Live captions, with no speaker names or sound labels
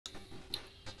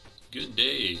Good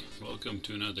day. Welcome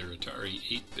to another Atari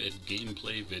 8-bit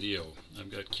gameplay video.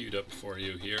 I've got queued up for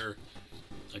you here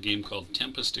a game called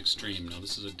Tempest Xtreem. Now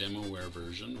this is a demoware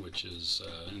version, which is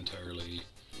entirely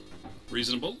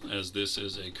reasonable, as this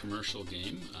is a commercial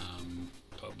game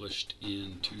published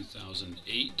in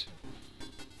 2008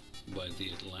 by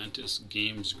the Atlantis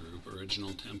Games Group.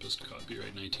 Original Tempest,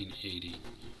 copyright 1980.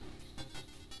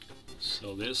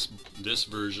 So this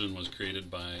version was created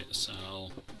by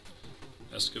Sal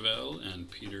Esquivel and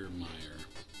Peter Meyer.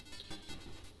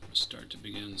 Start to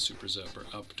begin Super Zapper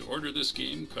up. To order this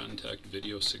game, contact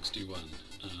Video 61.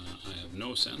 I have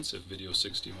no sense if Video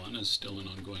 61 is still an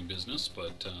ongoing business,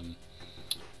 but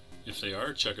if they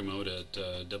are, check them out at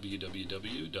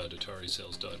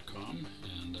www.atarisales.com,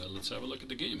 and let's have a look at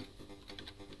the game.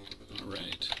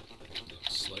 Alright,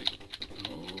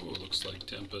 looks like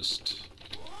Tempest.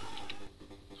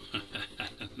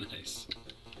 Nice.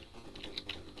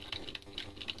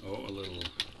 Oh, a little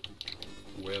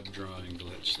web drawing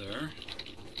glitch there.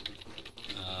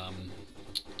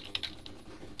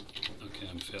 Okay,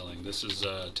 I'm failing. This is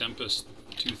Tempest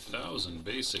 2000,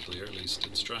 basically, or at least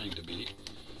it's trying to be.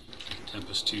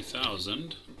 Tempest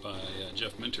 2000 by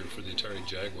Jeff Minter for the Atari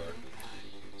Jaguar.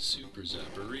 Super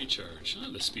Zapper Recharge. Oh,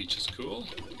 the speech is cool.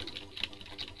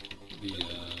 There,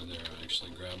 I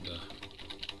actually grabbed a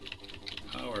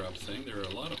power-up thing. There are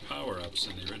a lot of power-ups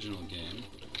in the original game.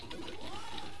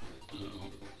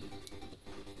 Uh-oh.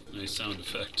 Nice sound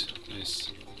effect.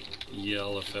 Nice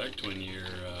yell effect when your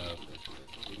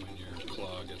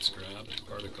claw gets grabbed.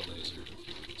 Particle laser.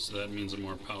 So that means a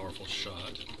more powerful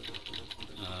shot.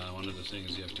 One of the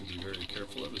things you have to be very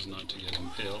careful of is not to get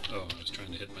impaled. Oh, I was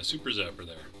trying to hit my Super Zapper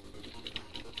there.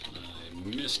 I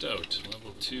missed out.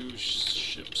 Level 2,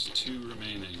 ships 2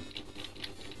 remaining.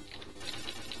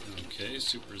 Okay,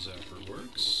 Super Zapper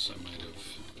works. I might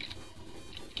have...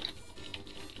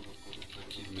 I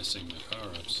keep missing my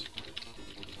power-ups.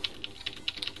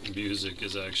 The music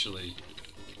is actually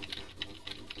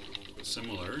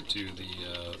similar to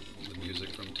the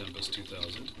music from Tempest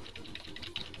 2000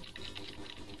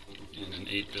 in an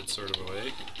 8-bit sort of a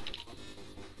way.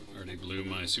 Already blew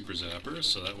my Super Zapper,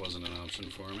 so that wasn't an option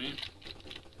for me.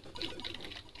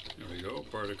 There we go,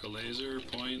 particle laser,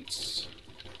 points.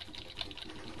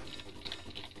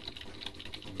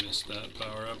 Missed that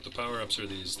power-up. The power-ups are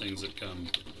these things that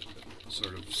come,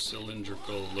 sort of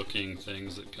cylindrical looking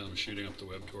things that come shooting up the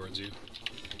web towards you.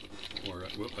 Or,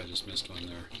 whoop, I just missed one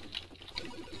there.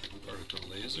 Particle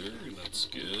laser, that's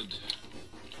good.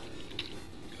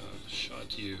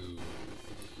 Shot you.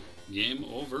 Game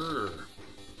over.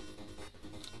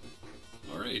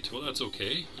 Alright, well that's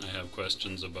okay. I have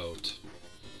questions about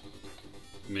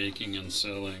making and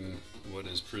selling what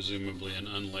is presumably an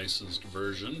unlicensed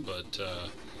version, but I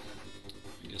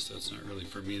guess that's not really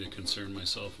for me to concern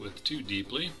myself with too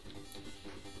deeply.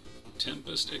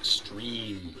 Tempest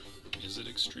Xtreem. Is it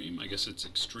extreme? I guess it's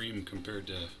extreme compared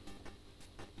to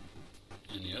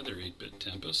any other 8-bit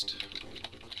Tempest.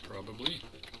 Probably.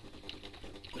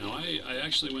 Now I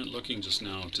actually went looking just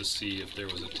now to see if there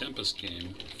was a Tempest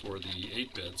game for the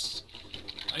 8-bits.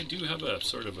 I do have a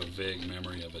sort of a vague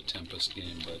memory of a Tempest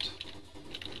game, but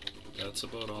that's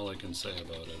about all I can say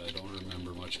about it. I don't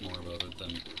remember much more about it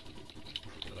than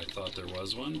that I thought there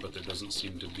was one, but there doesn't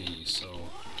seem to be. So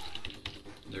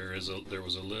there was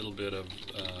a little bit of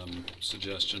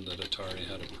suggestion that Atari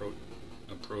had a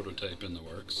prototype in the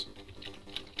works,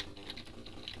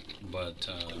 but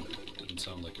didn't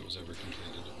sound like it was ever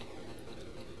completed.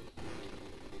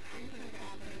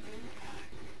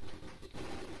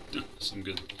 Some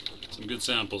good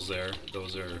samples there.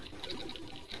 Those are,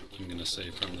 I'm gonna say,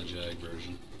 from the Jag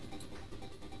version.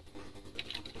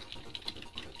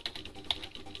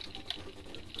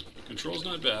 Control's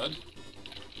not bad.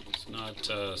 It's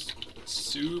not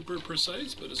super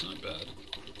precise, but it's not bad.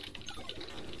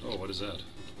 Oh, what is that?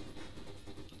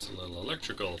 That's a little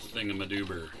electrical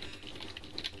thingamadoober.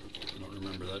 I don't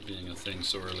remember that being a thing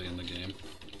so early in the game.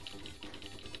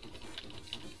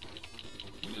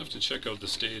 You have to check out the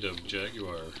state of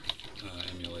Jaguar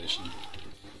emulation.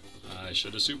 I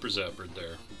should have Super Zappered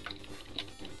there.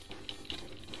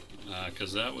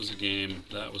 Because that was a game,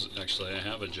 actually I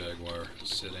have a Jaguar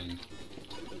sitting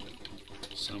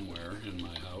somewhere in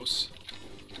my house.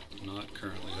 Not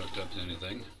currently hooked up to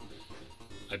anything.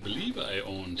 I believe I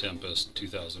own Tempest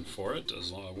 2000 for it,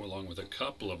 along with a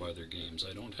couple of other games.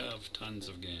 I don't have tons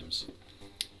of games.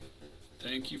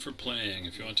 Thank you for playing.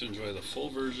 If you want to enjoy the full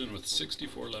version with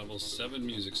 64 levels, 7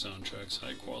 music soundtracks,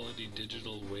 high quality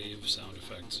digital wave sound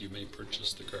effects, you may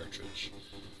purchase the cartridge.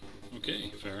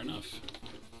 Okay, fair enough.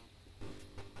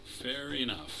 Fair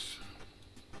enough.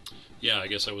 yeah, I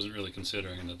guess I wasn't really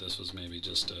considering that this was maybe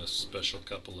just a special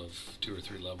couple of 2 or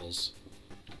 3 levels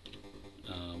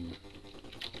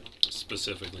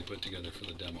specifically put together for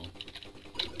the demo,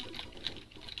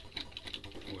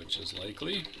 which is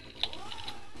likely.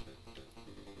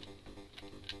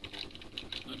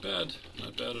 Not bad,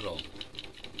 not bad at all.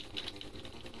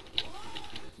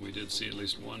 We did see at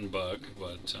least one bug,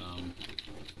 but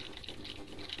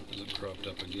hasn't cropped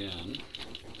up again.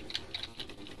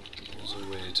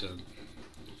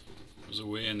 There's a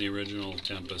way in the original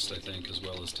Tempest, I think, as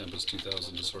well as Tempest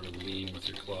 2000, to sort of lean with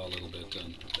your claw a little bit,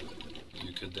 and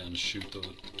you could then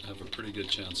have a pretty good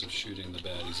chance of shooting the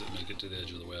baddies that make it to the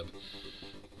edge of the web.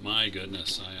 My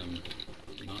goodness, I am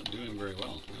not doing very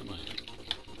well, am I?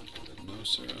 No,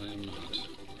 sir, I am not.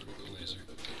 Particle laser.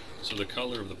 So the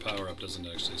color of the power-up doesn't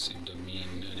actually seem to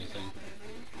mean anything.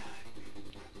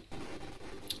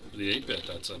 For the 8-bit,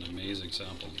 that's an amazing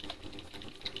sample.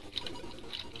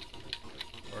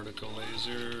 Particle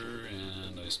laser,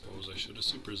 and I suppose I should have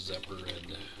Super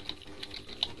Zappered.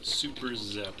 Super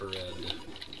Zappered.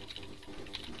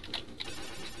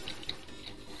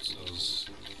 So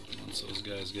once those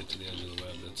guys get to the edge of the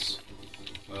web,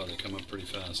 wow, they come up pretty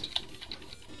fast.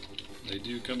 They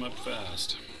do come up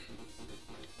fast.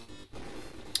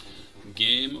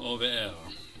 Game over.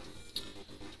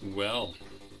 Well,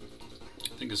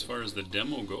 I think as far as the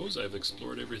demo goes, I've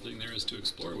explored everything there is to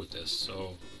explore with this,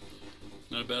 so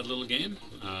not a bad little game.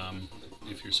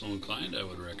 If you're so inclined, I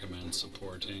would recommend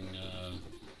supporting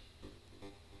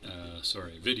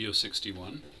Video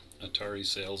 61,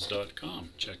 AtariSales.com.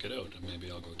 Check it out, and maybe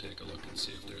I'll go take a look and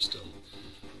see if they're still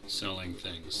selling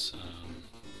things.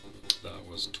 That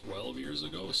was 12 years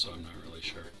ago, so I'm not really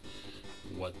sure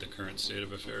what the current state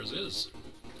of affairs is.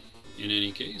 In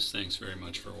any case, thanks very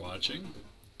much for watching.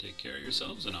 Take care of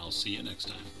yourselves, and I'll see you next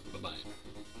time. Bye-bye.